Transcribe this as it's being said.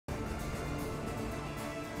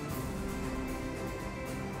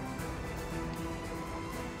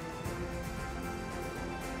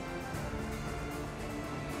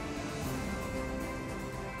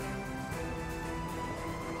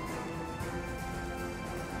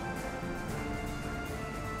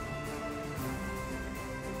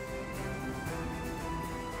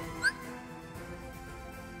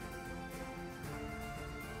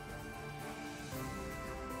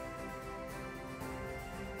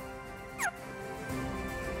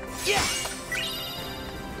Yeah!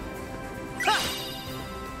 Ha!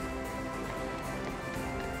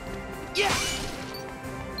 Yeah!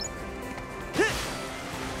 Huh!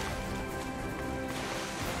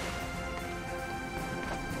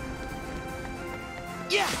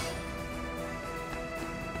 Yeah!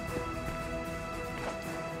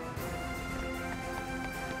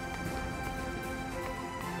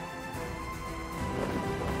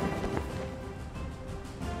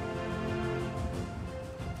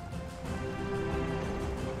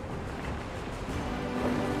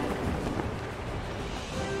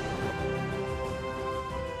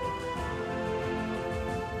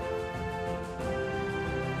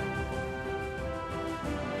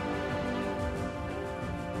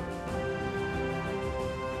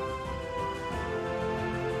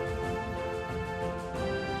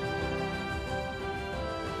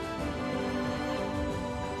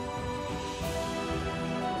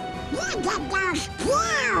 Look at those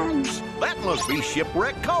clouds! That must be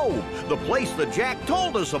Shipwreck Cove, the place that Jack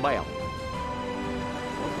told us about.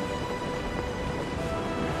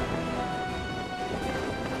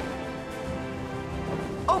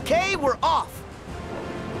 Okay, we're off!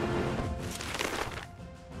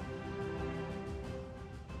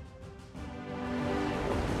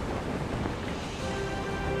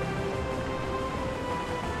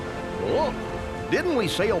 Look, didn't we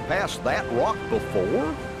sail past that rock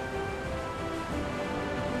before?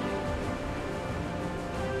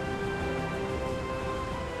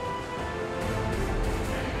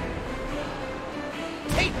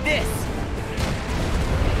 Take this!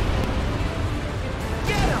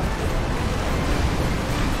 Get him!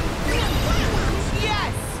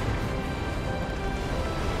 Yes!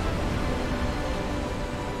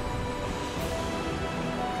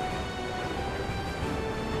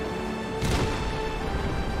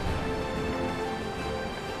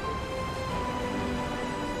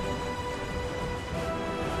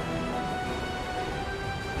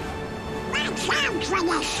 Watch out for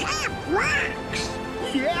the sharp rocks!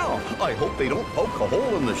 Yeah, I hope they don't poke a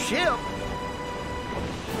hole in the ship.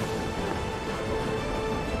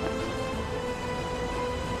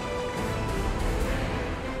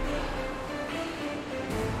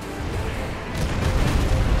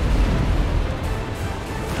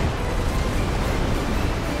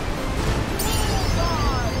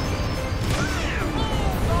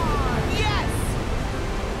 Yes!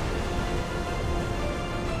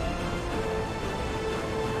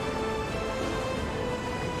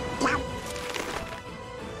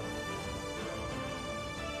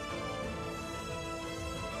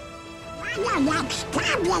 I know that's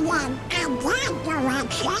turbulent in that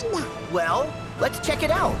direction. Well, let's check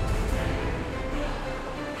it out.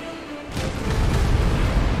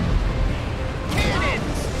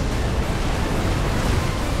 Cannons!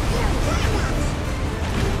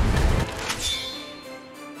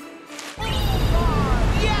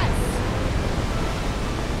 Yes!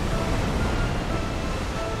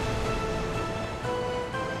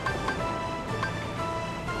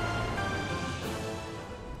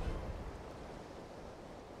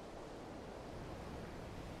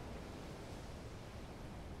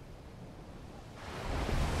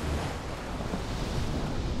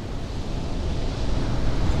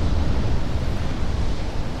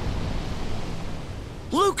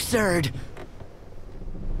 Luxord!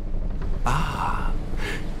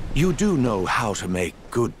 You do know how to make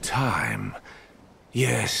good time.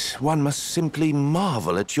 Yes, one must simply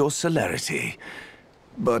marvel at your celerity.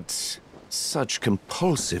 But such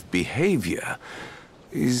compulsive behavior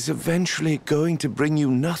is eventually going to bring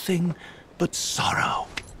you nothing but sorrow.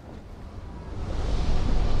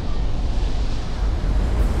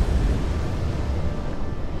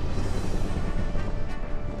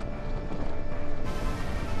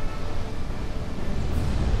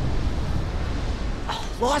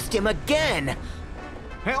 Lost him again!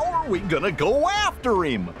 How are we gonna go after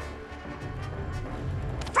him?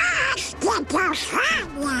 First, get those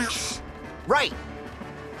harmless. Right!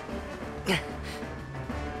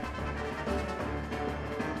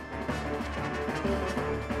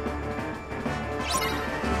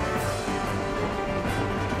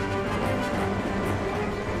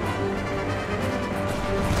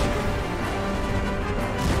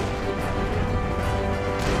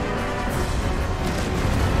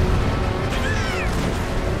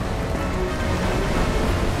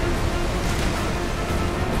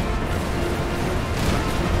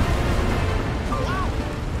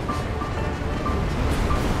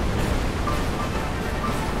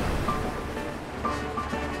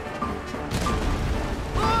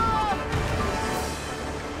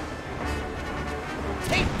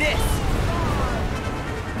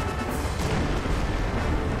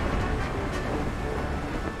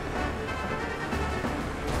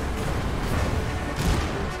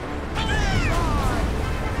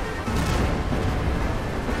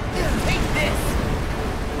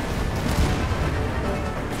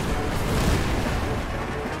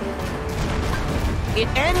 It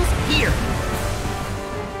ends here.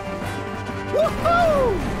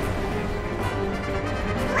 Woohoo!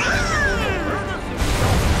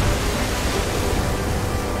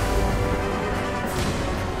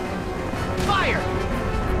 Fire!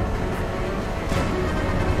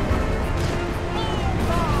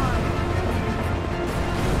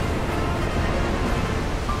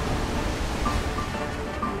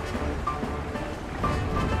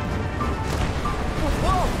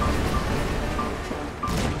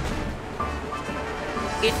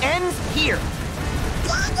 It ends here.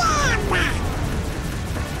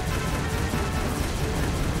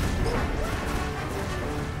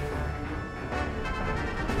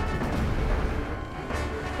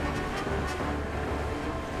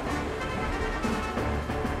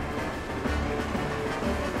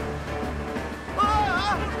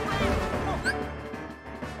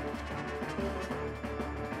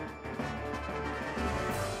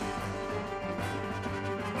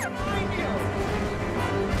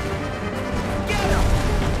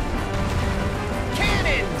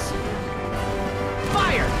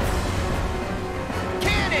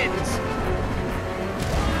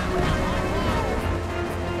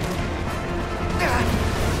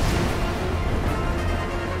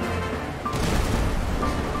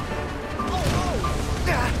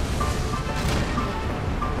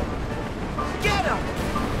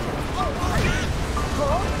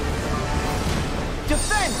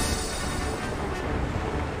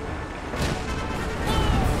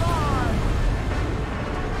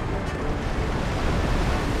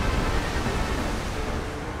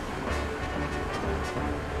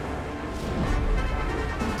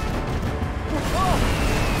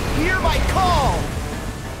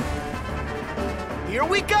 Here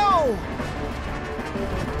we go!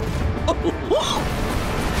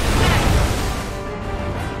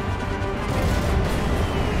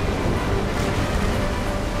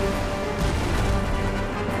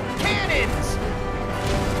 Cannons!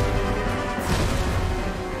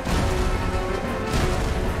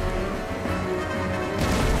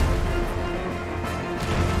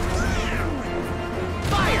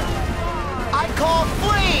 Fire! I call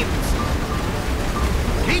flames!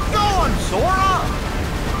 Keep going, Sora!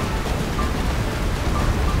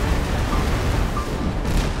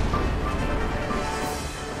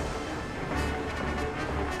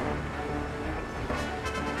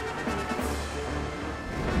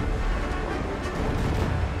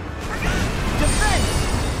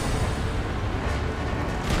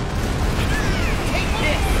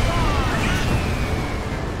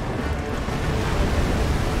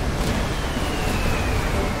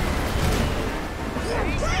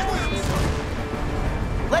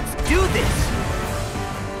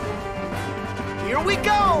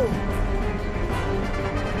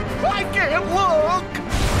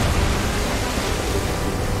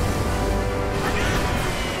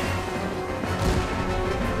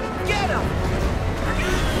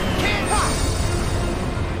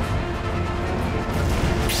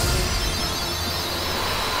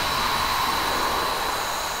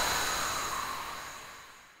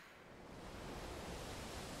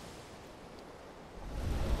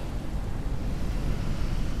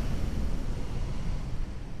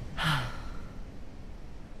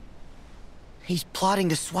 He's plotting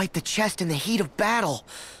to swipe the chest in the heat of battle.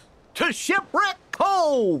 To Shipwreck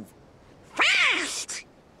Cove! Fast!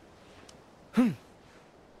 The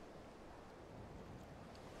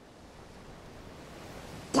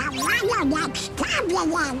water gets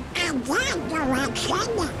turbulent in that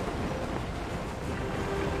direction.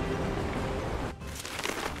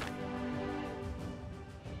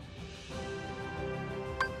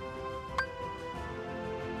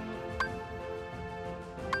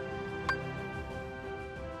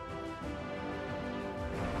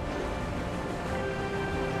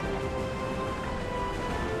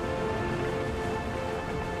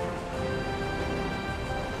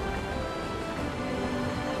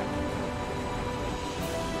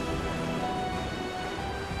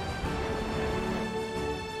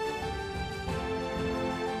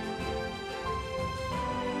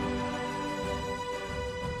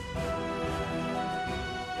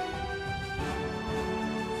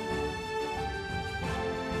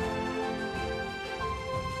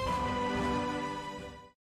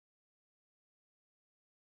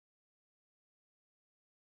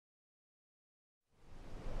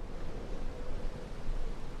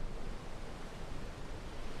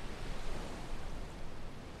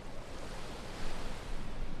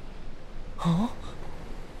 Huh?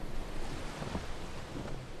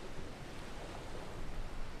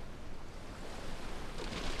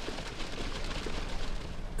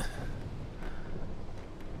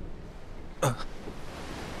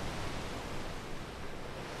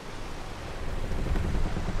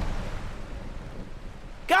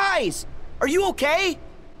 Guys, are you okay?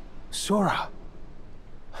 Sora,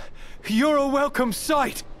 you're a welcome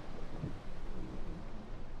sight!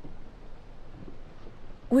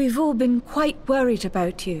 We've all been quite worried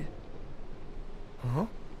about you. Huh?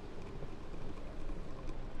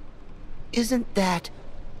 Isn't that...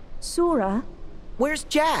 Sora? Where's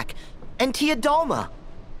Jack? And Tia Dalma?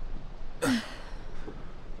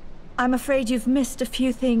 I'm afraid you've missed a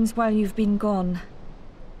few things while you've been gone.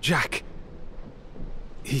 Jack.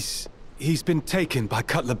 He's been taken by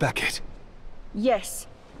Cutler Beckett. Yes.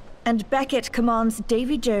 And Beckett commands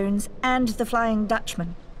Davy Jones and the Flying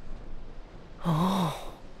Dutchman.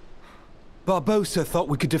 Oh. Barbossa thought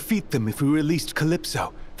we could defeat them if we released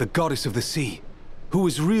Calypso, the goddess of the sea, who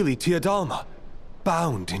was really Tia Dalma,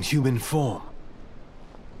 bound in human form.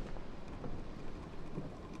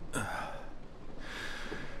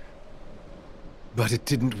 But it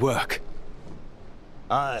didn't work.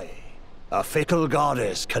 Aye, a fickle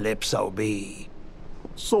goddess Calypso be.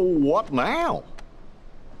 So what now?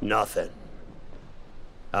 Nothing.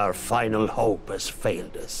 Our final hope has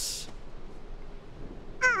failed us.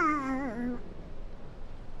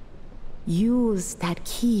 Use that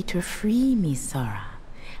key to free me, Sora,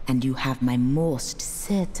 and you have my most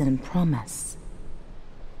certain promise.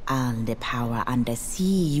 All the power under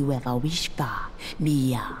sea you ever wished for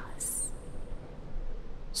be yours.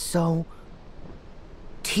 So...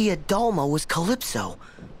 Tia Dalma was Calypso.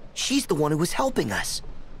 She's the one who was helping us.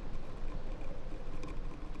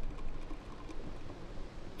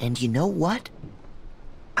 And you know what?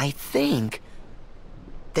 I think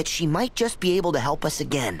that she might just be able to help us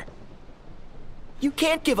again. You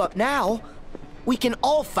can't give up now. We can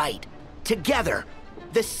all fight. Together.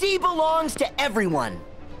 The sea belongs to everyone.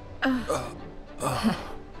 I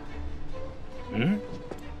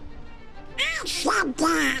said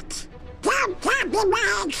that. Don't copy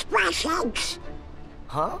my expressions.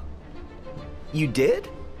 Huh? You did?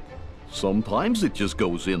 Sometimes it just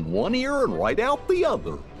goes in one ear and right out the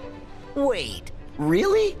other. Wait,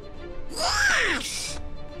 really? Yes!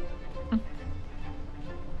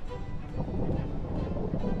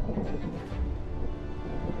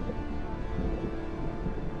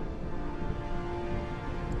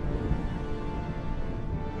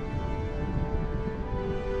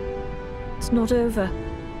 It's not over.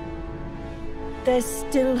 There's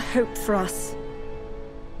still hope for us.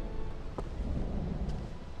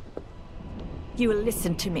 You will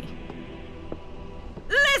listen to me.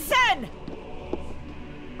 Listen!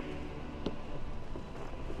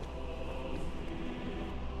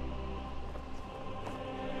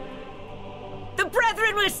 The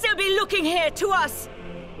Brethren will still be looking here to us.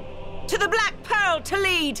 To the Black Pearl to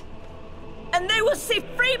lead. And they will see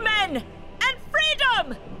free men and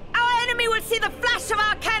freedom! Our enemy will see the flash of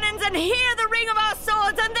our cannons and hear the ring of our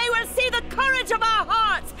swords, and they will see the courage of our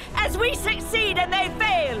hearts as we succeed and they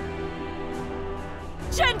fail.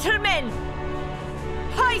 Gentlemen,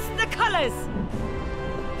 hoist the colors!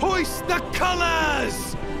 Hoist the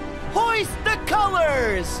colors! Hoist the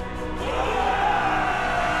colors!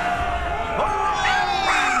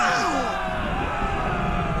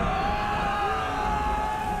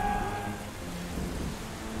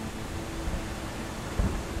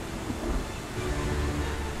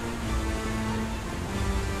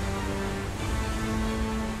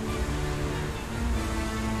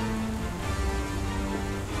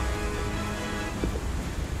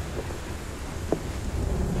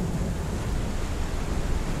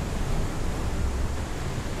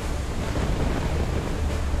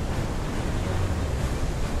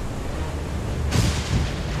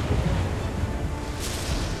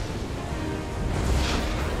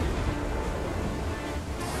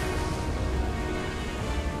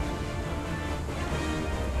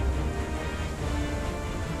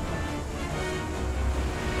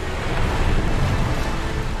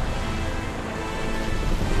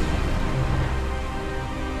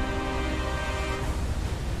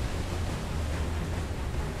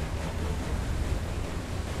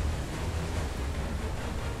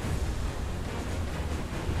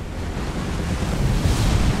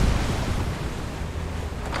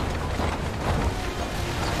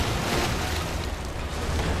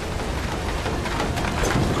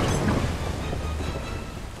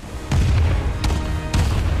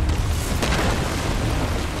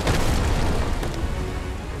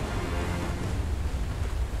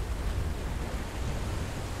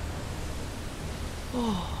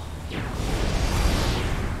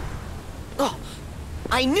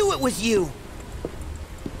 I knew it was you!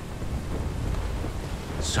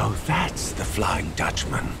 So that's the Flying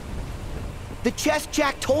Dutchman. The chest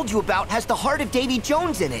Jack told you about has the heart of Davy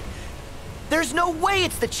Jones in it. There's no way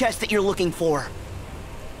it's the chest that you're looking for.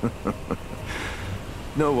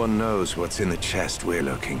 No one knows what's in the chest we're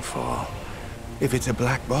looking for. If it's a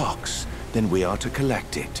black box, then we are to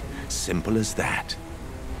collect it. Simple as that.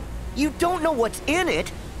 You don't know what's in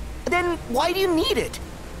it? Then why do you need it?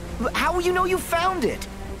 How will you know you found it?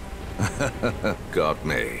 Got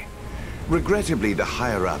me. Regrettably, the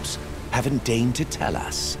higher-ups haven't deigned to tell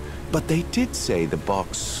us. But they did say the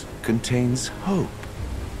box contains hope.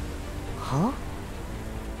 Huh?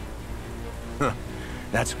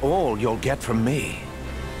 That's all you'll get from me.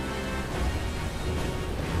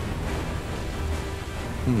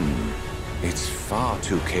 It's far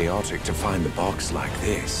too chaotic to find the box like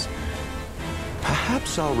this.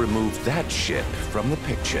 Perhaps I'll remove that ship from the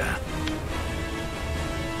picture.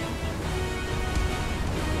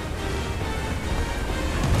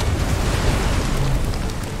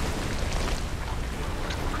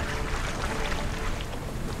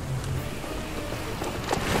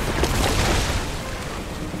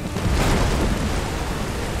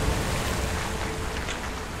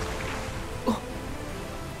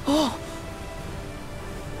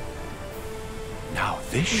 Now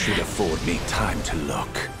this should afford me time to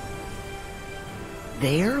look.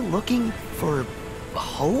 They're looking for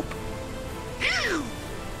hope?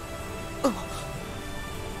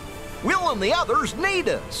 Will and the others need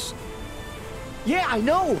us. Yeah, I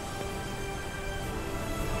know.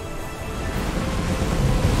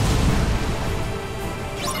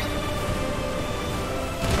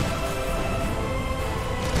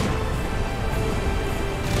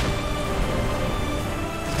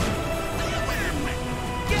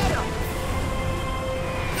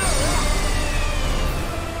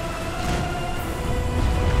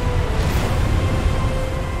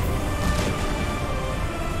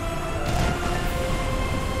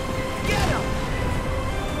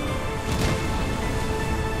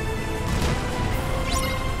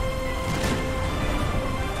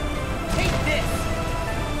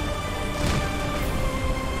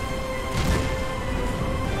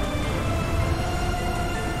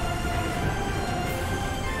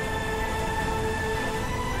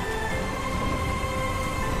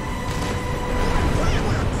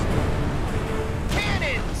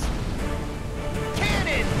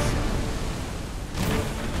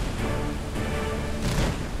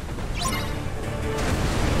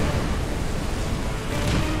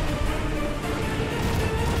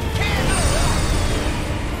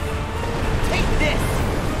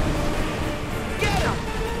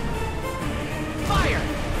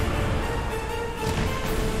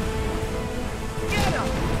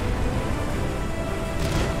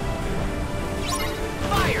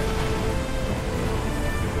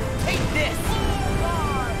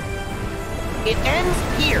 It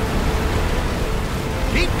ends here.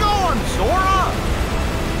 Keep going, Sora!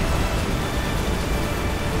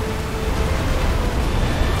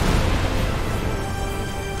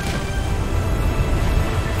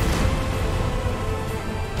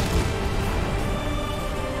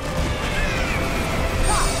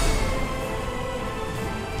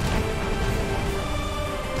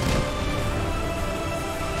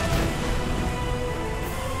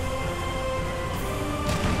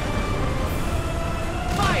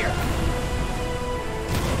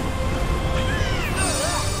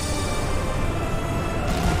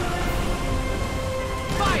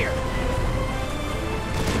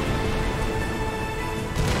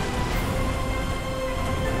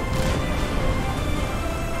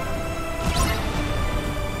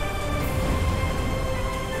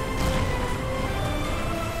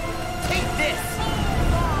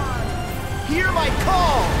 Hear my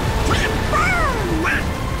call!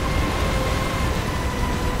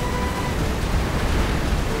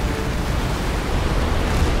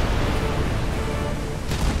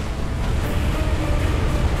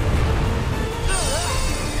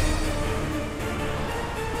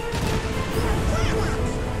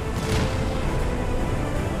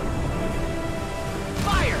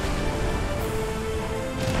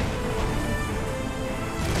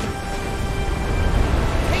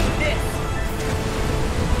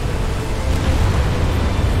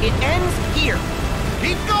 It ends here.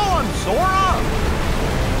 Keep going, Sora!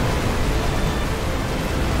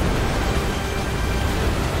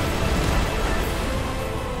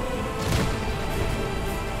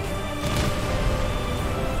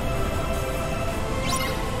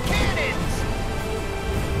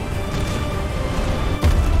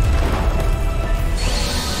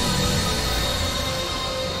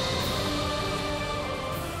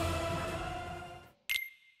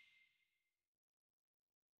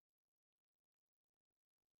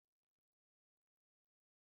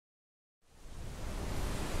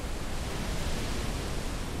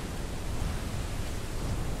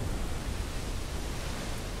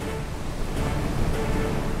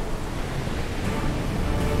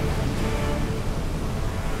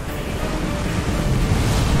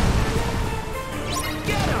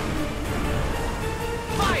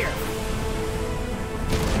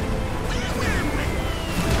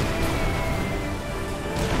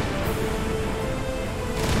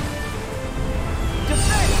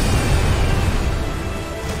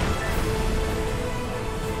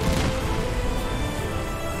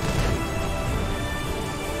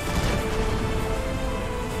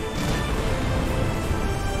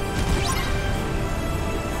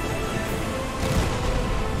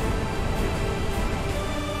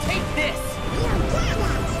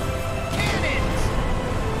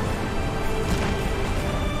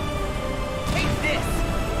 Take this!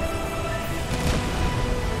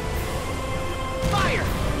 Fire!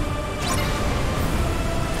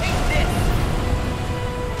 Take this!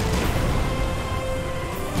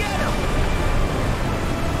 Get him!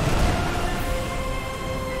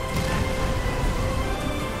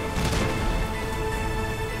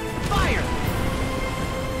 Fire!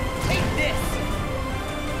 Take this!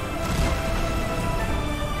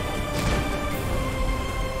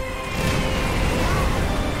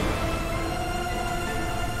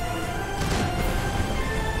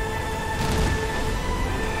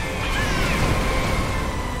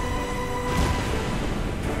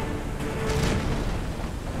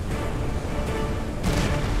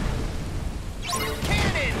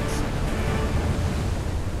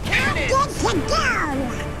 Good to go!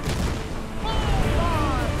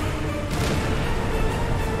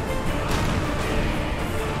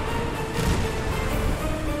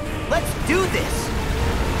 Let's do this!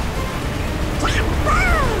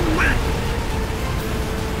 Kaboom!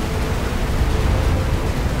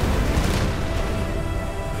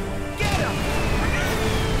 Get him!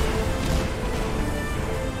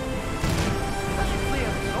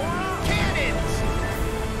 Cannons!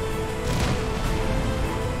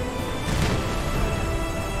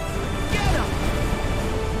 Get him!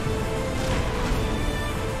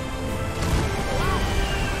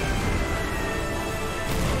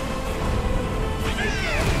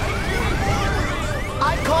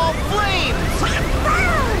 I call flames!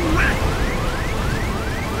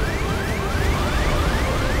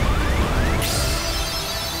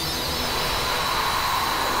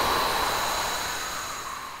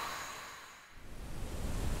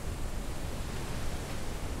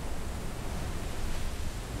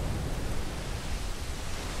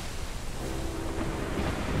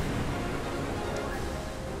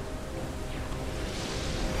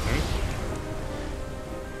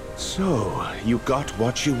 So, you got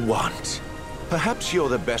what you want. Perhaps you're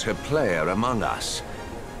the better player among us.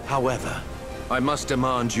 However, I must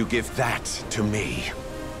demand you give that to me.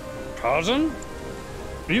 Pardon?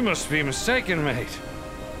 You must be mistaken, mate.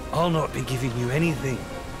 I'll not be giving you anything.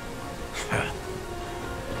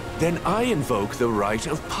 Then I invoke the right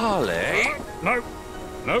of parley. No.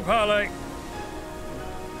 No parley.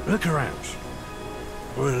 Look around.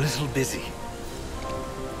 We're a little busy.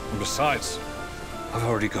 And besides, I've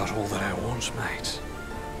already got all that I want, mate.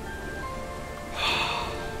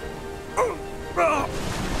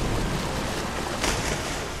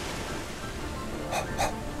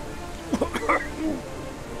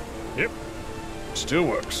 Yep. Still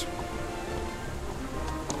works.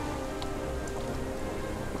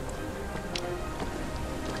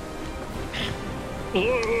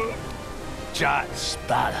 Jack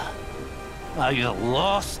Sparrow, are you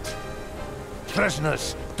lost?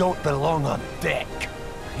 Prisoners don't belong on deck.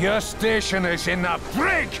 Your station is in the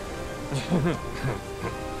brig!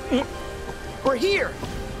 We're here!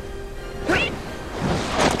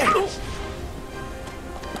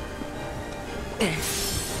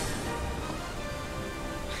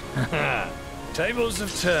 Tables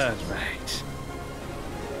have turned, mate.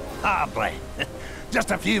 Hardly.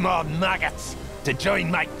 Just a few more maggots to join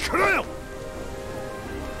my crew!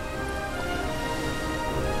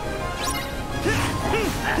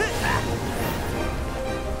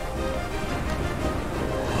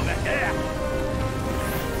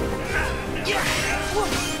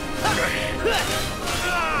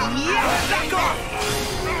 Back off!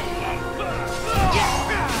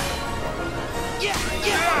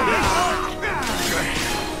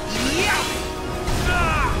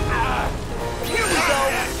 Here we go!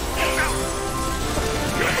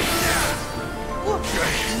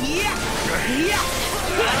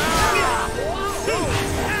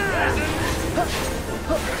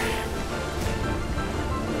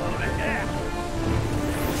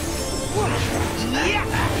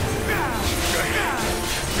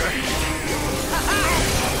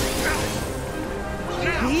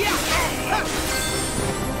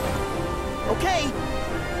 Okay.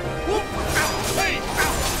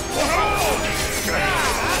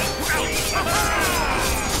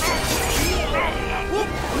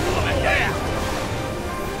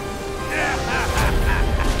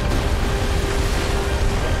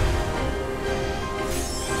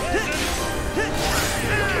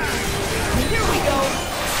 Here we go.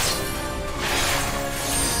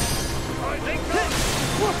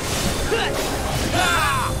 There.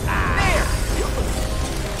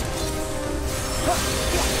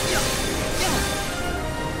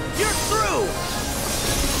 You're through.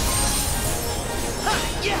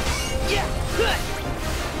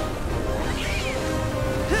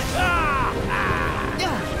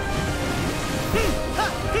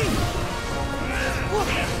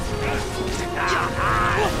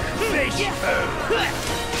 Finish!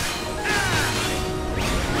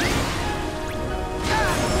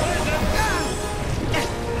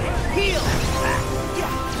 Heal!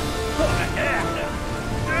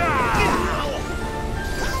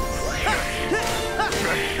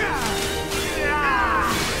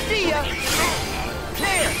 See ya!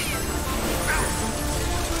 There!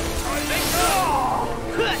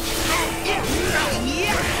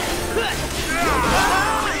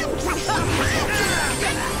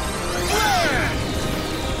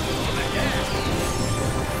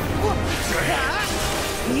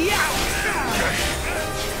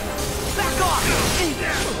 Back off!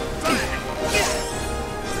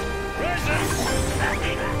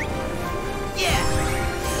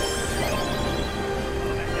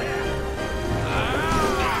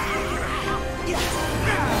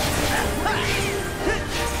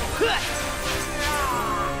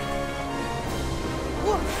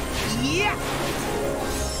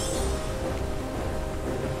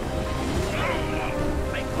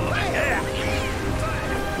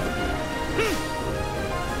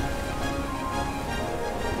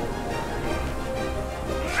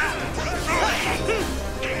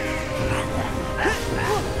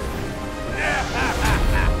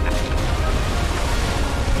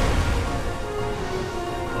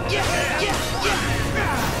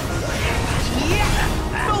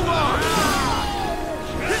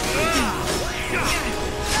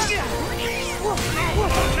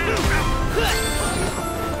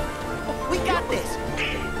 We got this!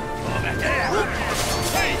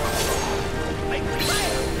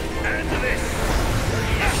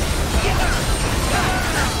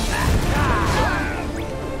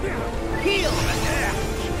 Heal!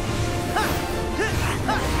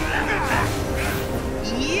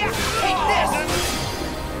 Yeah! Take this!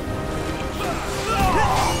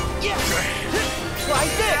 Try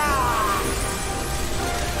this!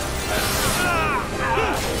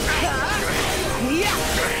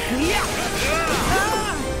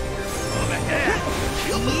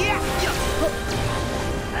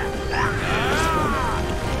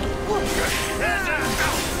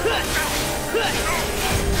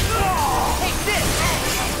 Take this!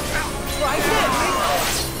 Try this!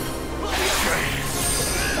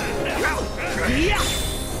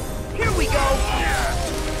 Here we go!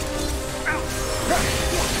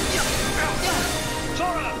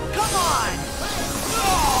 Come on!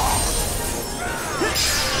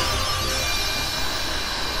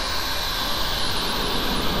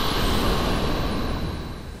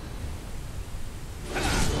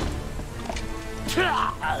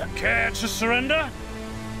 Care to surrender?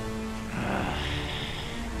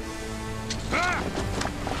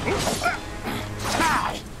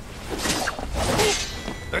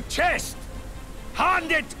 The chest!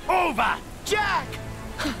 Hand it over! Jack!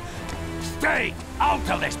 Stay out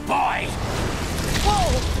of this, boy!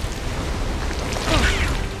 Whoa!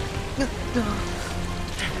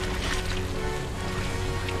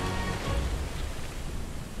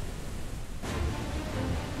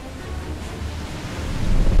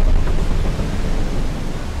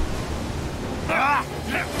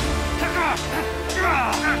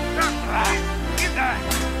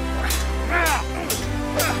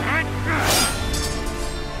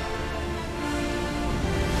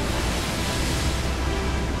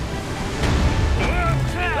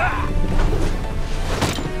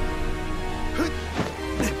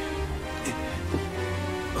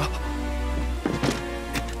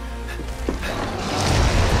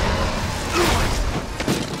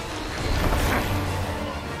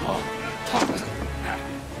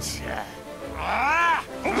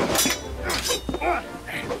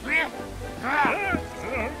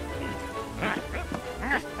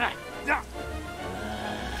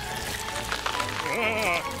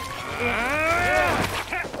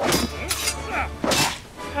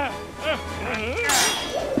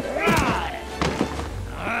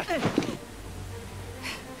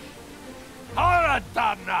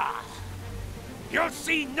 You'll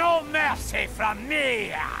see no mercy from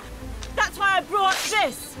me! That's why I brought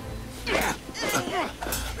this!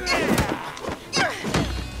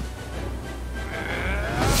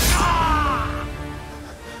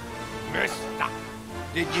 Mister,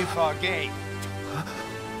 did you forget?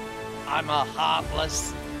 I'm a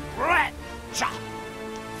heartless wretch!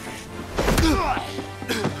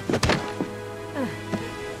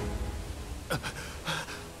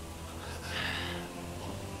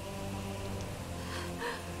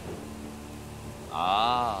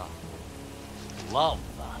 Ah, love.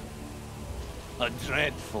 A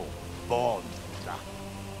dreadful bond.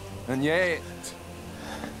 And yet,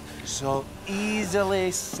 so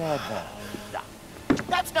easily severed.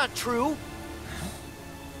 That's not true!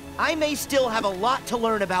 I may still have a lot to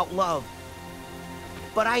learn about love,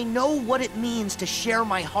 but I know what it means to share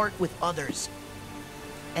my heart with others.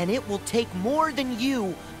 And it will take more than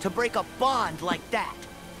you to break a bond like that.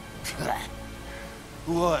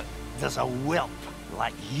 What does a whelp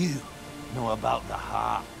like you know about the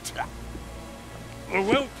heart? A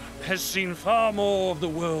whelp has seen far more of the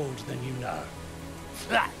world than you know.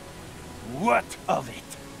 What of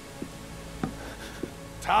it?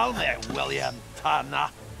 Tell me, William Turner.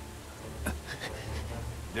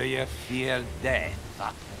 Do you fear death?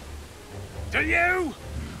 Do you?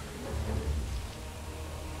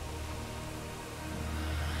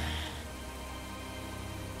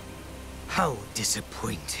 How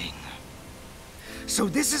disappointing. So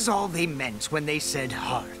this is all they meant when they said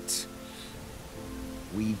heart.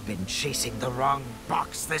 We've been chasing the wrong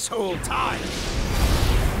box this whole time.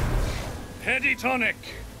 Petty tonic.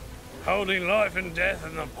 Holding life and death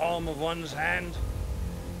in the palm of one's hand.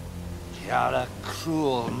 You're a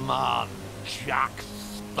cruel man, Jack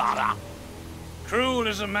Sparrow. Cruel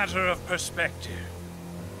is a matter of perspective.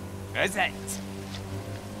 Is it?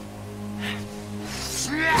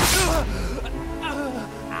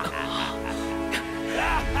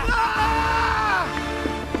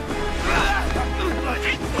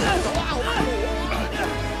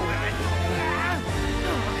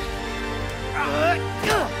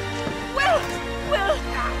 Will!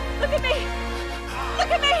 Look at me!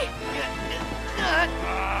 Look at me!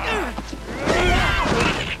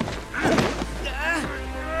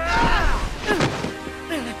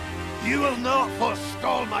 You will not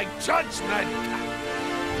forestall my judgment!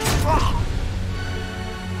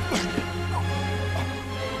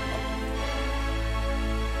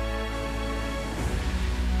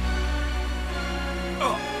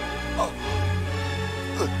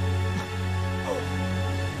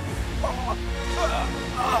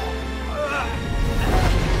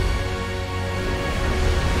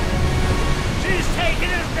 She's taking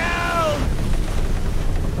us down!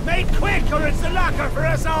 Make quick or it's the locker for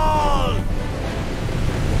us all!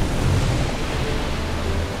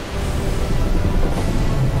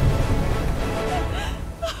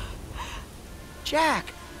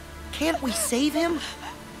 Jack, can't we save him?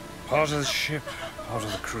 Part of the ship, part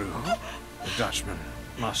of the crew. The Dutchman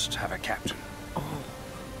must have a captain.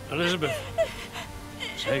 Elizabeth,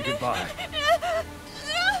 say goodbye.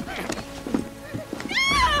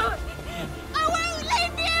 No! I won't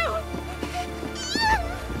leave you!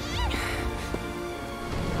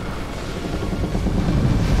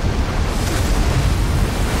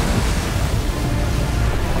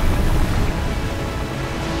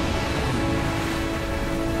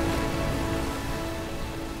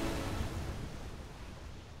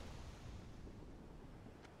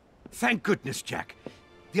 Thank goodness, Jack.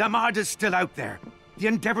 The Armada's still out there. The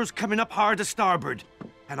Endeavor's coming up hard to starboard.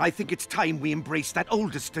 And I think it's time we embrace that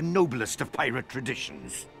oldest and noblest of pirate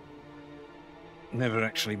traditions. Never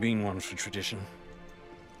actually been one for tradition.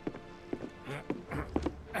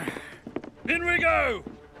 In we go!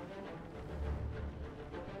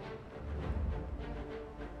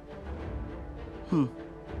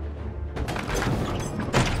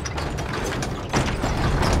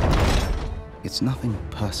 It's nothing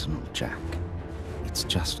personal, Jack. It's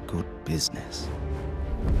just good business.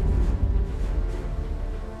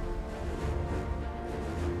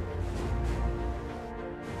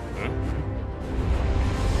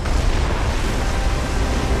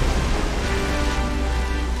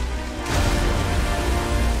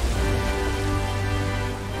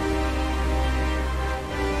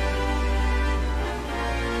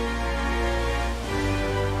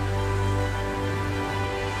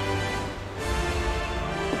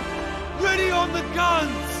 Ready on the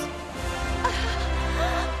guns!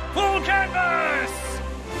 Full canvas!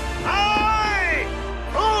 Aye!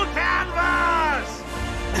 Full canvas!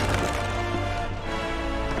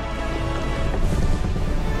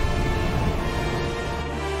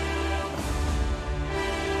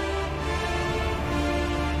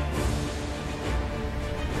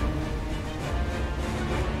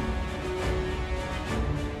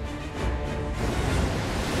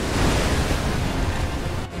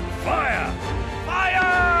 Fire!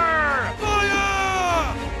 Fire! Fire!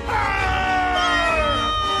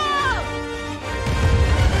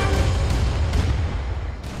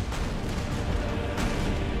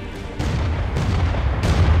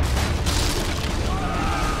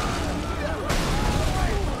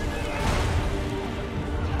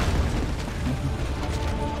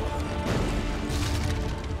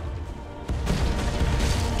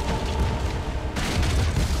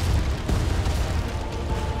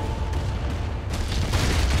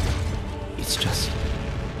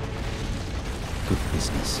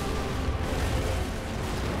 business.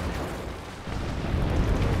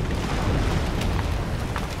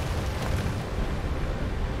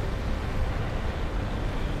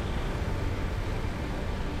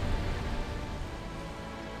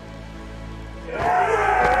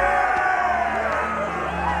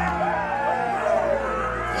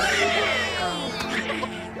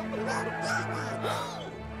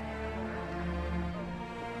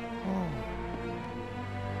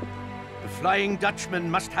 Flying Dutchman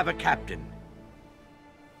must have a captain.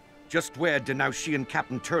 Just where Denaushi and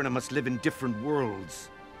Captain Turner must live in different worlds.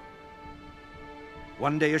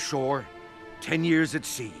 One day ashore, 10 years at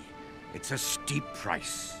sea. It's a steep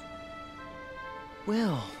price.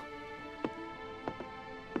 Will.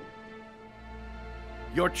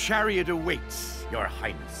 Your chariot awaits, Your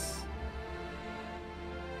Highness.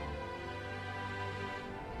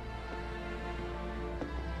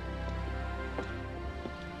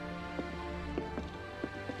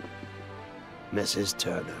 Mrs.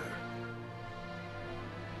 Turner.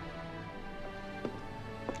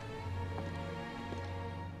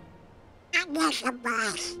 Yes,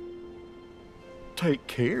 boss. Take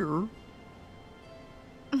care.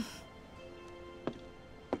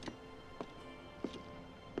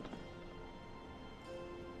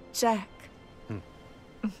 Jack.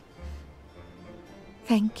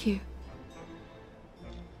 Thank you.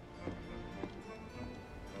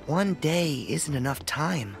 One day isn't enough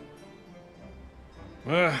time.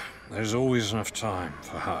 There's always enough time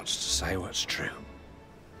for hearts to say what's true.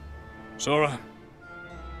 Sora,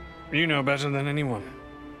 you know better than anyone.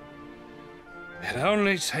 It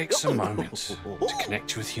only takes a moment to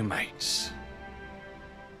connect with your mates.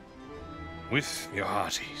 With your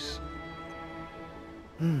hearties.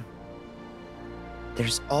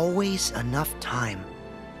 There's always enough time.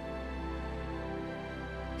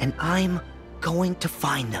 And I'm going to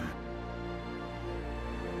find them.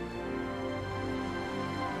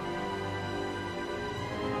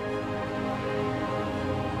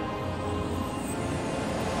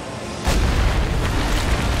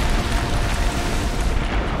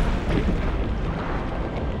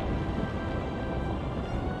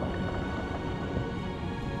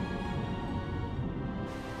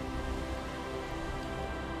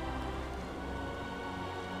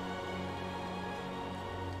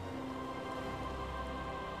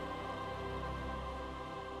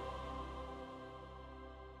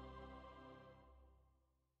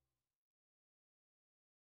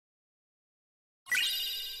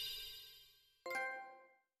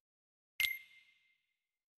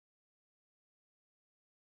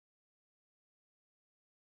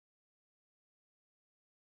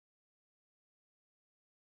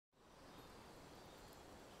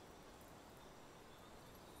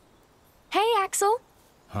 Hey, Axel.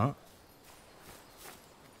 Huh?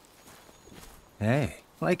 Hey,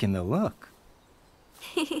 liking the look.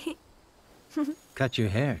 Cut your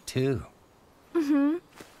hair, too.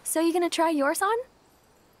 So you gonna try yours on?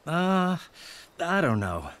 I don't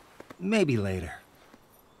know. Maybe later.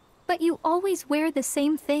 But you always wear the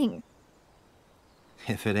same thing.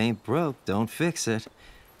 If it ain't broke, don't fix it.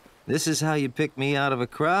 This is how you pick me out of a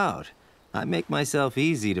crowd. I make myself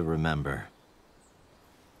easy to remember.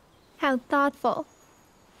 How thoughtful.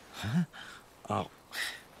 Huh? Oh,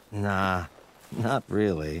 nah, not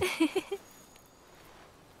really.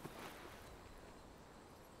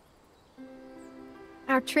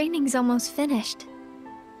 Our training's almost finished.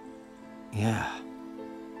 Yeah.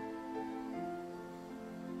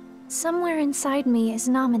 Somewhere inside me is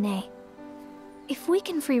Namine. If we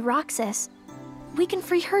can free Roxas, we can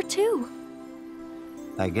free her too.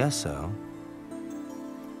 I guess so.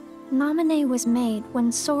 Namine was made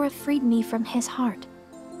when Sora freed me from his heart.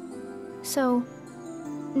 So,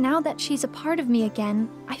 now that she's a part of me again,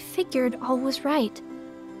 I figured all was right.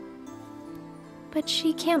 But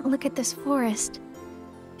she can't look at this forest,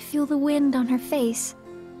 feel the wind on her face.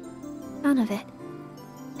 None of it.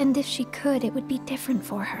 And if she could, it would be different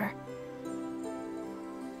for her.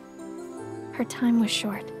 Her time was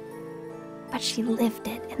short, but she lived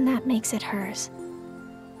it, and that makes it hers.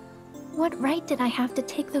 What right did I have to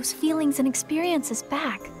take those feelings and experiences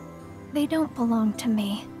back? They don't belong to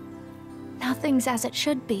me. Nothing's as it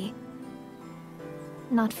should be.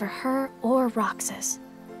 Not for her or Roxas.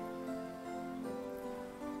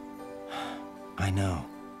 I know.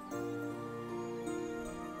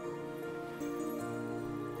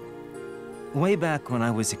 Way back when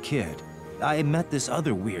I was a kid, I met this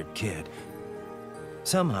other weird kid.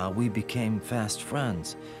 Somehow we became fast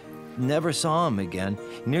friends. Never saw him again,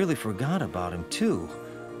 nearly forgot about him too.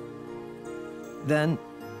 Then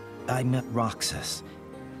I met Roxas.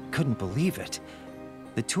 Couldn't believe it.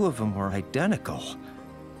 The two of them were identical.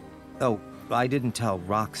 Oh, I didn't tell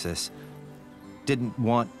Roxas. Didn't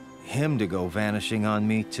want him to go vanishing on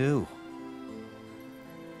me, too.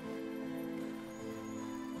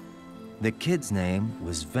 The kid's name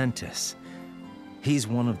was Ventus. He's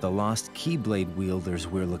one of the lost Keyblade wielders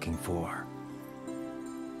we're looking for.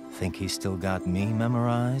 Think he's still got me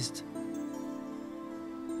memorized?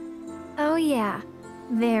 Oh yeah,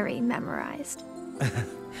 very memorized.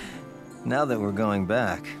 Now that we're going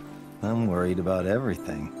back, I'm worried about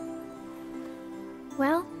everything.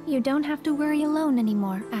 Well, you don't have to worry alone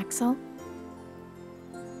anymore, Axel.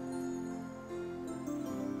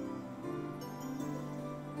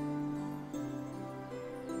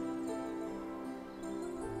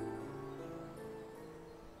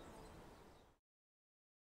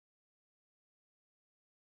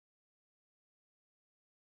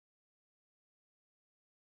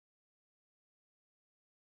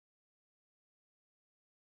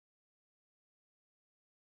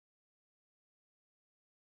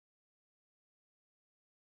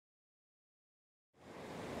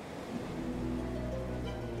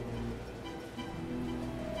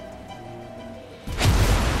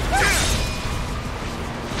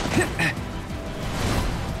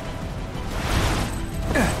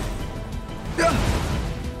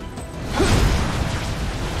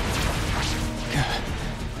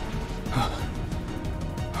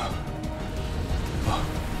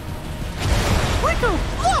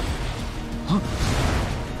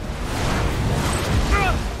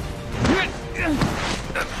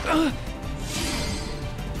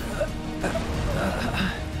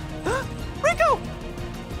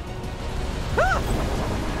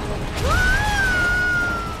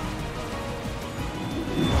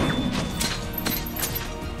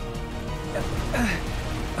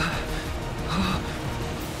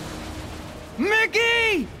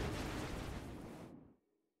 Mickey!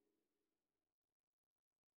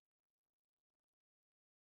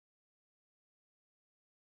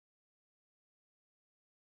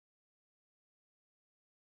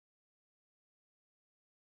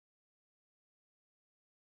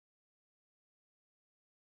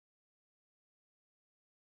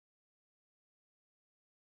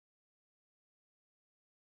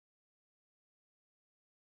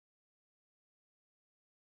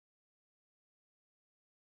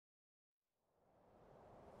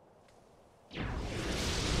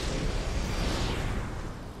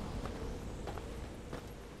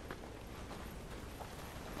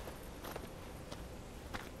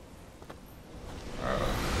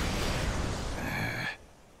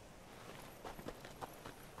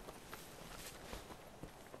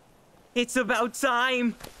 It's about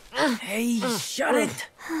time! Hey, shut it!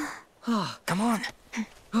 Come on.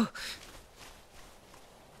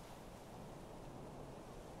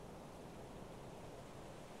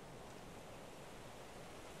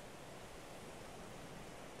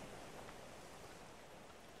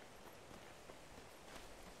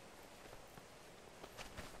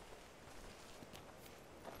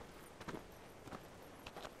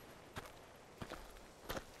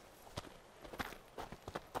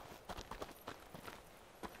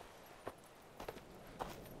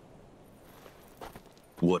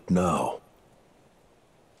 What now?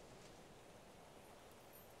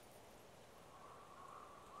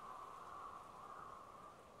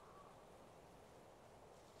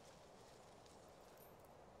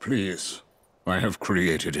 Please, I have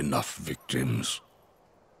created enough victims.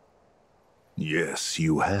 Yes,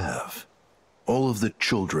 you have. All of the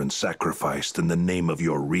children sacrificed in the name of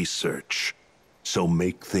your research. So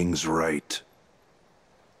make things right.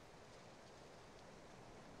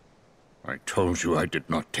 I told you I did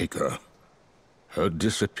not take her. Her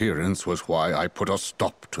disappearance was why I put a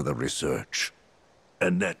stop to the research.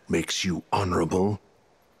 And that makes you honorable?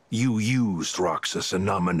 You used Roxas and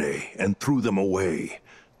Namine and threw them away.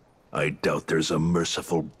 I doubt there's a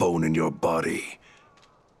merciful bone in your body.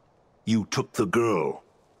 You took the girl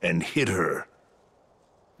and hid her.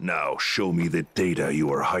 Now show me the data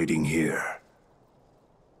you are hiding here.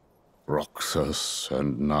 Roxas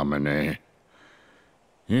and Namine.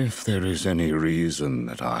 If there is any reason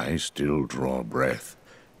that I still draw breath,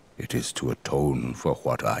 it is to atone for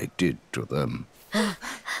what I did to them.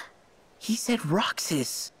 He said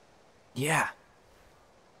Roxas. Yeah.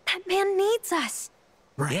 That man needs us.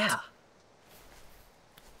 Right. Yeah.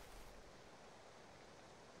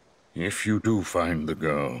 If you do find the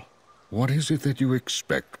girl, what is it that you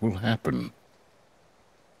expect will happen?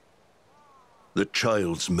 The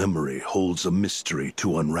child's memory holds a mystery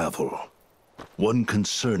to unravel. One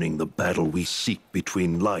concerning the battle we seek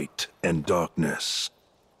between light and darkness.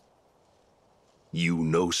 You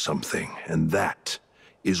know something, and that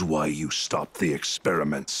is why you stopped the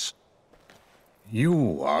experiments.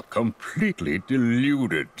 You are completely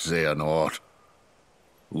deluded, Xehanort.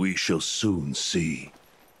 We shall soon see.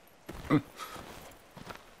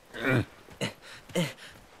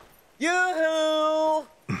 Yoo-hoo!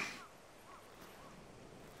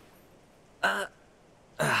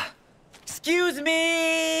 Excuse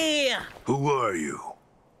me! Who are you?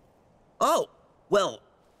 Oh, well,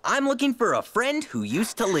 I'm looking for a friend who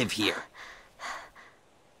used to live here.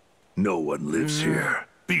 No one lives here.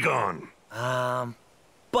 Begone!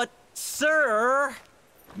 But, sir...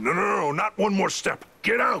 No, not one more step.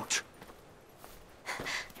 Get out!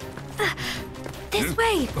 This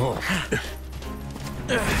way! Oh.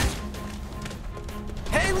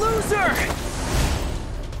 Hey, loser!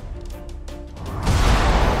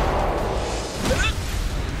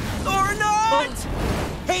 Or not!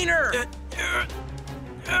 Hater!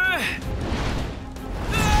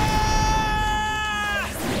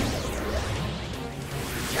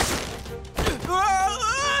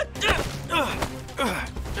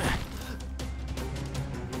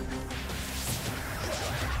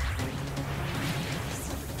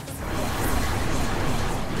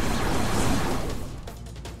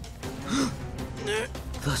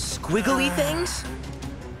 The squiggly things?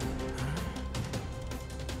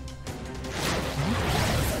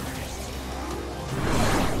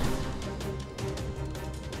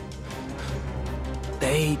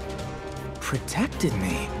 They protected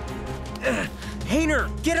me. Hainer,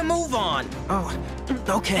 get a move on! Oh,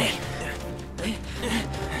 okay.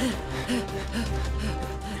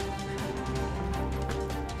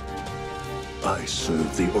 I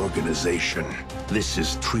serve the organization. This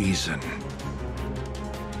is treason.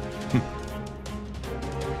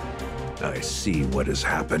 I see what is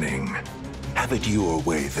happening. Have it your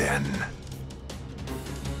way, then.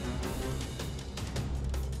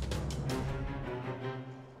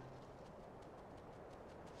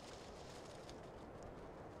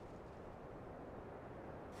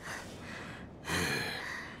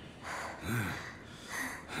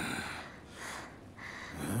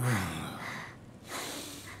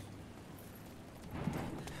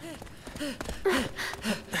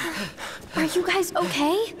 Are you guys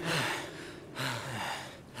okay?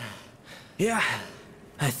 Yeah,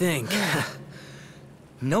 I think.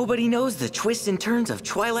 Nobody knows the twists and turns of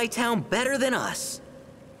Twilight Town better than us.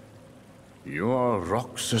 You're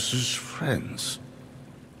Roxas's friends.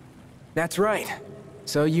 That's right.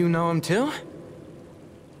 So you know him too?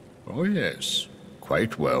 Oh yes,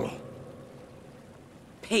 quite well.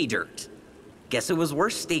 Pay dirt. Guess it was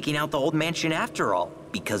worth staking out the old mansion after all,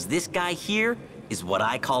 because this guy here is what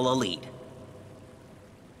I call a lead.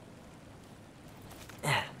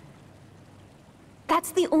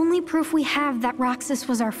 That's the only proof we have that Roxas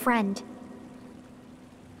was our friend.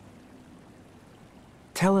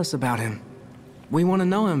 Tell us about him. We want to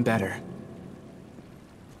know him better.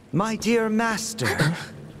 My dear master,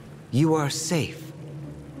 you are safe.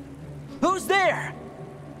 Who's there?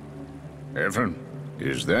 Evan,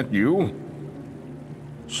 is that you?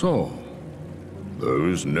 So,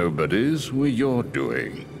 those nobodies were your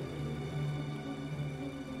doing.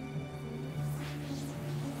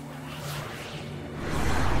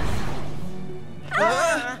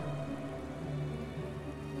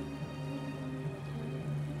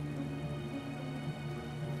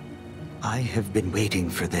 I have been waiting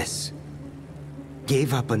for this.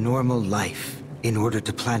 Gave up a normal life in order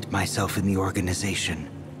to plant myself in the organization.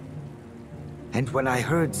 And when I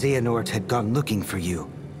heard Xehanort had gone looking for you,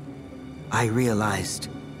 I realized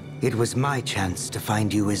it was my chance to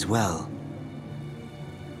find you as well.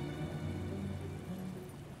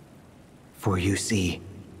 For you see,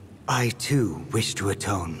 I too wish to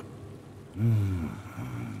atone.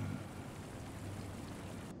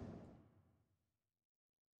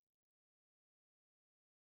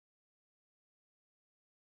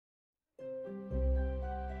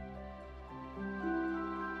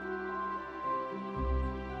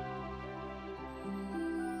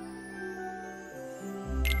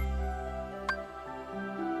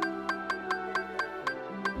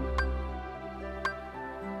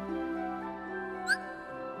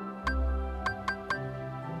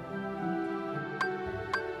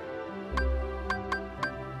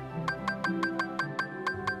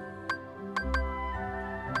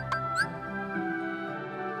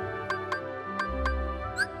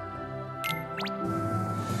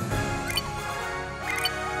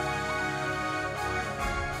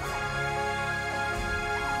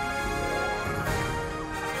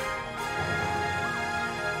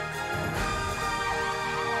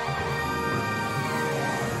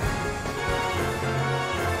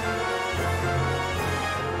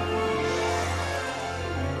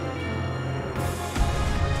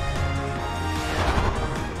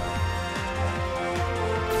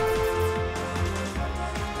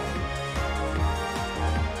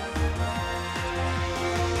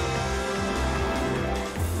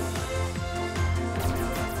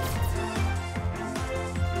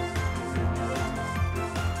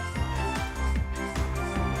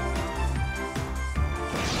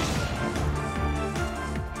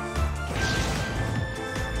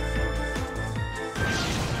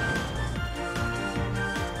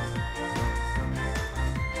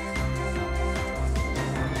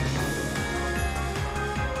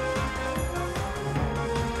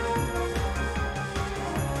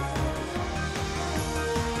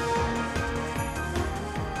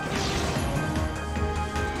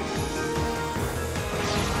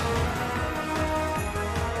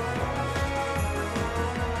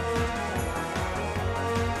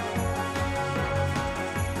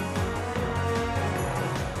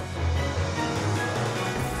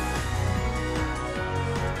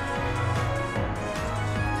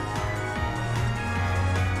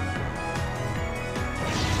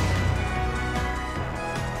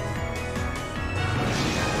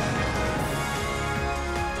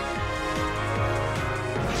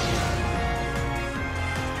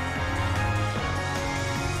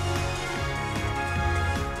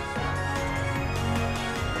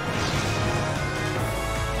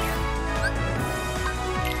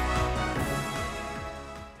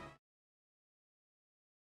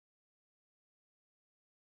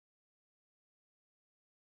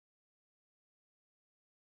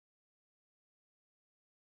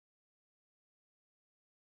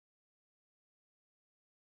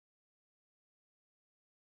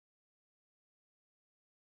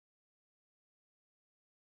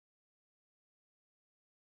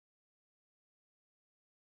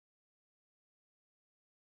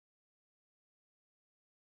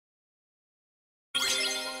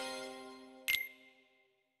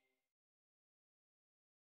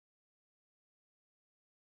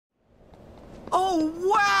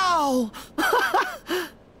 Oh,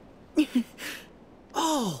 wow!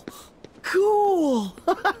 Oh, cool!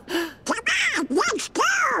 Come on, let's go!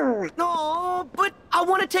 Oh, but I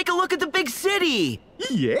want to take a look at the big city!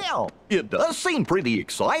 Yeah, it does seem pretty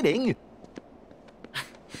exciting.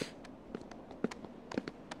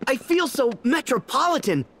 I feel so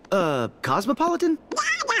metropolitan. Cosmopolitan?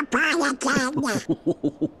 Metropolitan!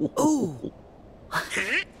 Ooh.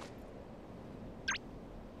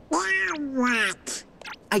 Now what?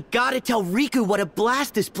 I gotta tell Riku what a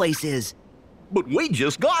blast this place is. But we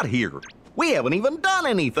just got here. We haven't even done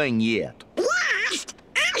anything yet. Blast?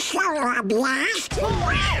 I'll show you a blast!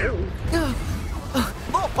 The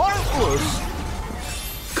Heartless!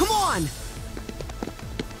 Come on!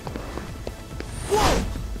 Whoa!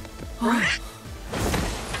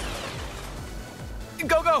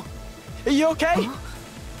 Go! Are you okay?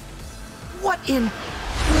 What in...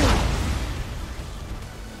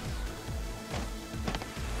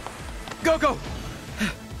 Go!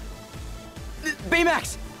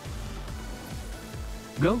 Baymax!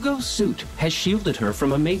 Go-Go's suit has shielded her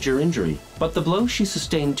from a major injury, but the blow she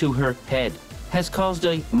sustained to her head has caused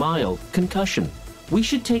a mild concussion. We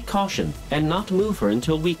should take caution and not move her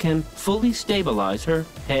until we can fully stabilize her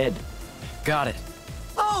head. Got it.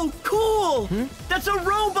 Oh, cool! That's a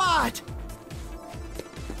robot!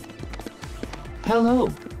 Hello.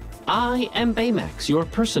 I am Baymax, your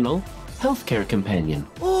personal healthcare companion.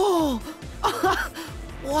 Oh!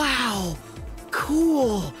 Wow!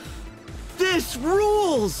 Cool! This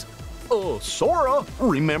rules! Sora,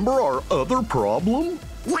 remember our other problem?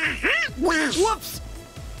 Whoops!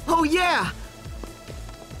 Oh, yeah!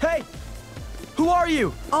 Hey! Who are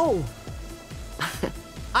you? Oh.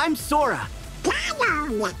 I'm Sora.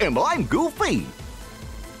 And I'm Goofy.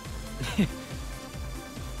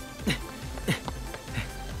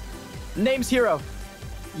 Name's Hero.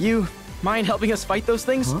 You mind helping us fight those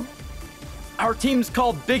things? Huh? Our team's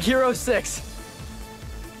called Big Hero 6.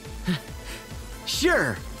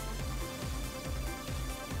 Sure.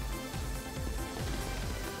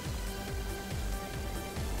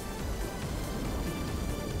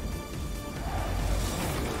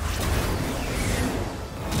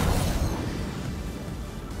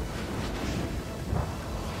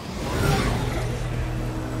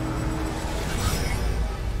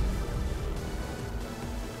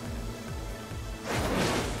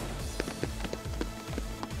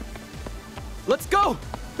 Let's go!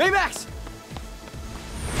 Baymax!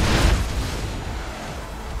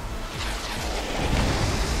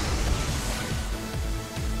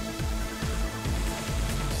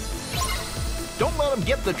 Don't let him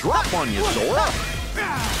get the drop on you, Sora.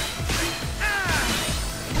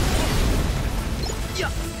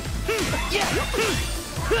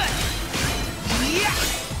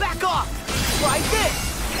 Back off! Try this!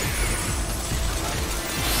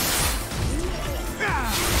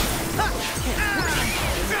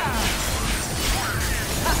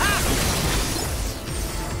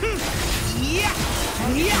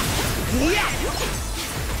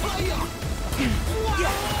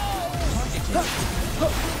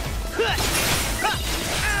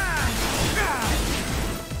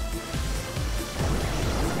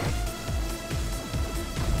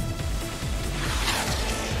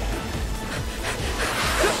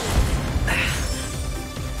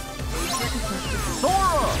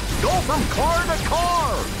 Sora, go from car to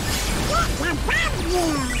car.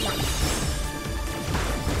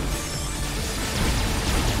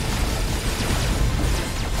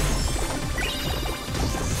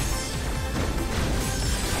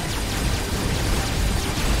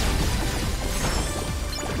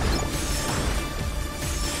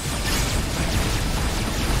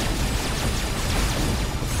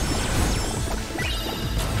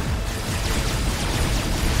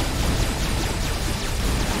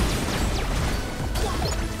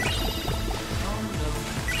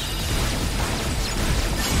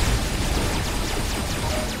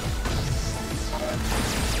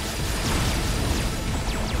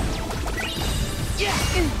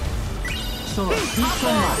 Sora, please so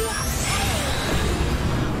much.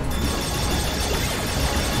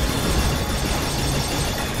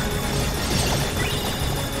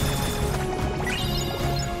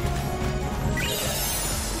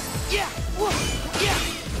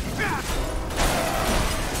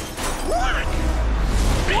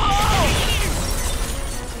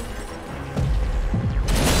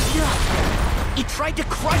 He tried to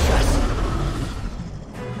crush us!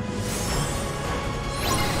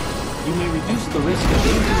 You may reduce the risk of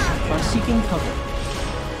injury by seeking cover.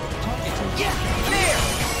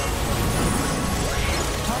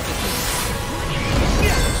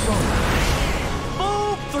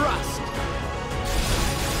 Full thrust!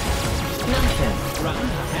 Nunpen, round,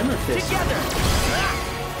 hammer fist. Together!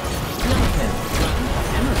 Nunpen, round,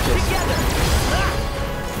 hammer fist. Together!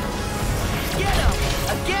 Get him!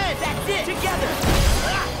 Again! That's it! Together!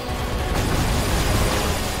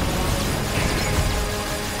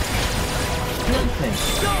 Nunpen.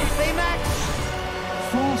 Go, Baymax!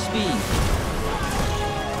 Full speed.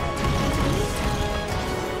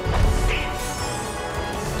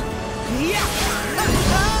 Yeah!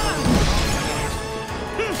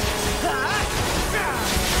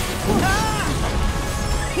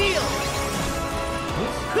 Heal!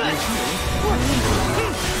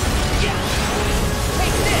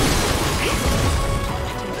 Take this!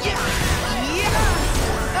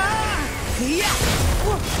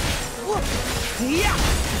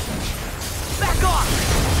 Back off!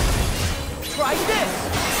 Try this!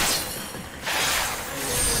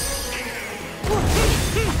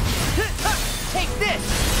 Take this!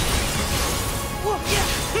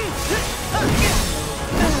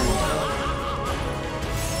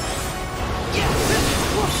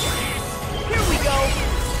 Here we go!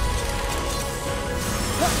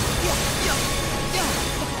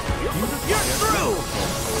 You're through!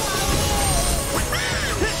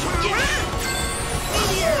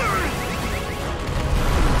 Meteor!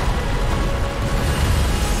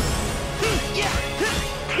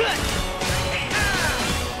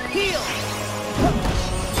 Heal!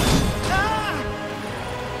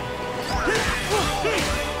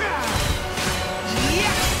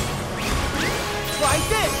 Try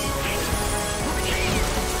this!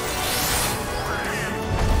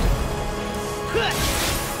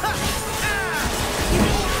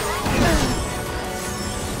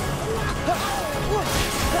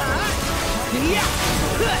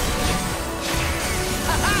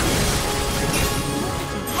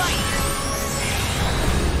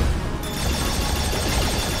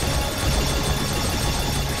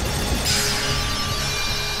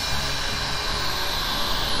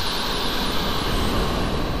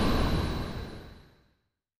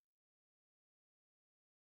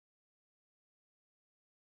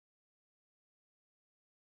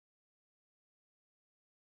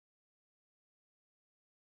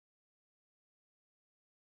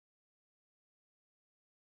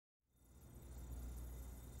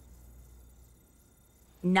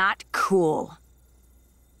 Not cool.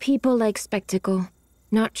 People like spectacle,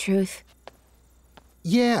 not truth.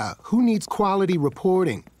 Yeah, who needs quality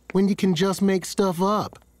reporting when you can just make stuff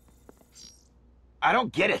up? I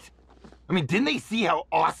don't get it. I mean, didn't they see how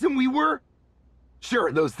awesome we were?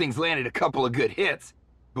 Sure, those things landed a couple of good hits,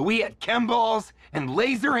 but we had chem balls and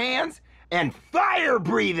laser hands and fire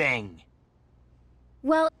breathing!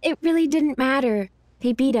 Well, it really didn't matter.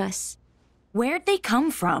 They beat us. Where'd they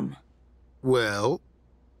come from? Well,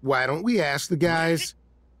 why don't we ask the guys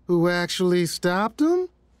who actually stopped them?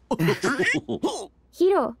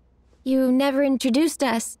 Hiro, you never introduced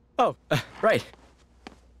us. Oh, right.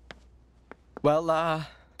 Well,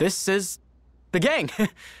 this is the gang.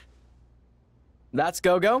 That's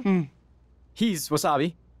Go-Go. He's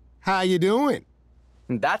Wasabi. How you doing?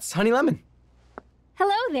 And that's Honey Lemon.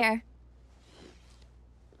 Hello there.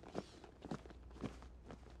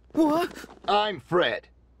 What? I'm Fred.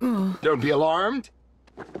 Don't be alarmed.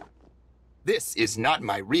 This is not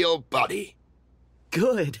my real body.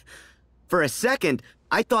 Good. For a second,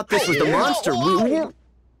 I thought this was the monster.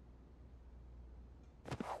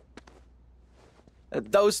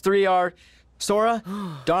 Those three are Sora,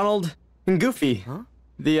 Donald, and Goofy. Huh?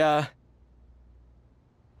 The,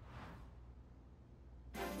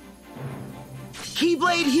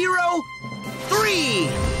 Keyblade Hero 3!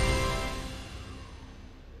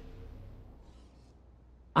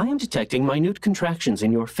 I am detecting minute contractions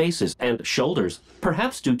in your faces and shoulders,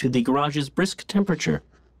 perhaps due to the garage's brisk temperature.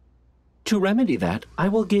 To remedy that, I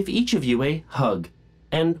will give each of you a hug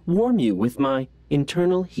and warm you with my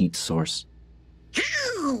internal heat source.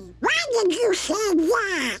 Why did you say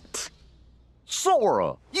that?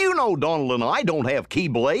 Sora, you know Donald and I don't have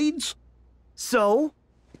keyblades. So,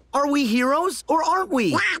 are we heroes or aren't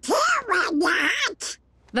we? Not here, we're not.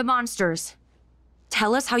 The monsters.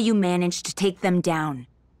 Tell us how you managed to take them down.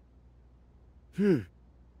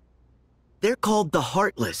 They're called the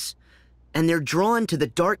Heartless, and they're drawn to the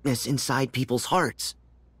darkness inside people's hearts.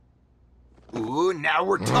 Ooh, now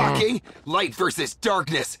we're talking. Light versus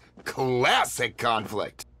darkness. Classic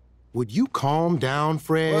conflict. Would you calm down,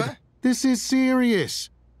 Fred? What? This is serious.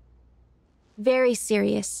 Very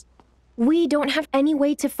serious. We don't have any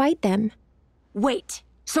way to fight them. Wait,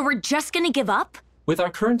 so we're just gonna give up? With our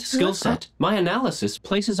current skill set, my analysis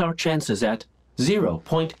places our chances at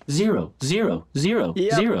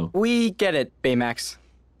 0.0000. we get it, Baymax.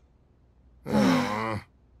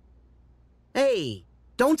 Hey,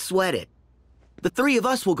 don't sweat it. The three of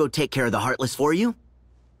us will go take care of the Heartless for you.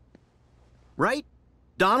 Right?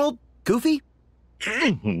 Donald? Goofy?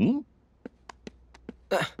 Mm-hmm.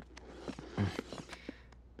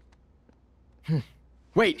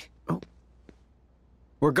 Wait.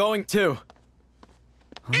 We're going too.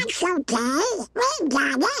 It's okay. We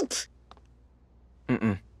got it.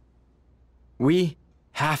 Mm-mm. We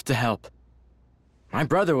have to help. My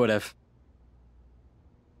brother would have.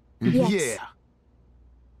 Yes.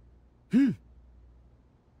 Yeah.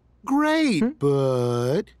 Great,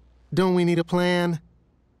 but don't we need a plan?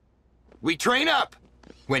 We train up.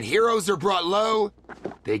 When heroes are brought low,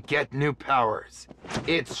 they get new powers.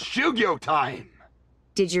 It's Shugyo time.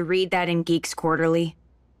 Did you read that in Geeks Quarterly?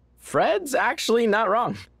 Fred's actually not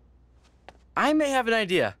wrong. I may have an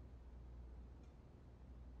idea.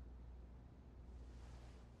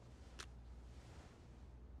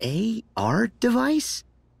 AR device?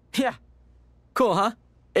 Yeah. Cool, huh?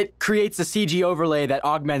 It creates a CG overlay that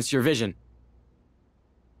augments your vision.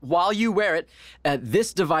 While you wear it,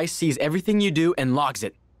 this device sees everything you do and logs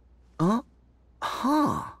it.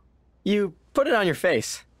 Huh. You put it on your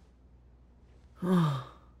face.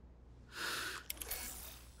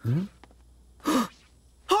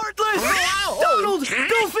 Heartless! Donald!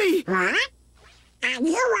 Goofy! What? Are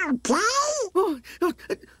you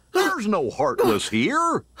okay? There's no Heartless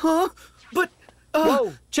here. Huh? But,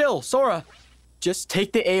 Whoa, chill, Sora. Just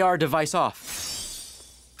take the AR device off.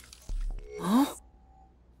 Huh?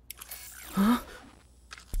 Huh?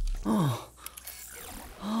 Oh.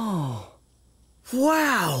 Oh.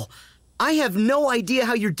 Wow! I have no idea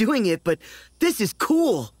how you're doing it, but this is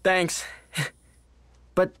cool. Thanks.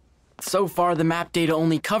 But so far the map data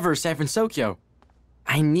only covers San Francisco.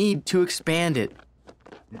 I need to expand it.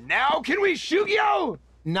 Now can we Shugyo?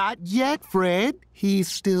 Not yet, Fred. He's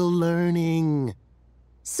still learning.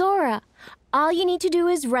 Sora, all you need to do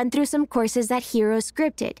is run through some courses that Hero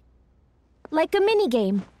scripted. Like a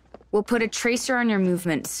minigame. We'll put a tracer on your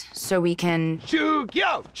movements so we can...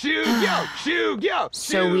 Shugyo! Shugyo! Shugyo!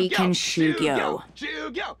 So we can Shugyo.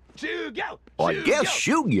 Shugyo! Shugyo! I guess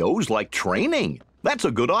Shugyo's like training. That's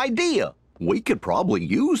a good idea. We could probably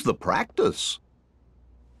use the practice.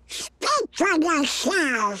 Speak for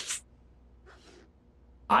yourself.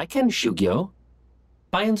 I can Shugyo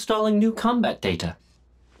by installing new combat data.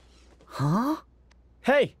 Huh?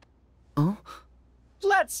 Hey.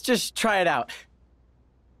 Let's just try it out.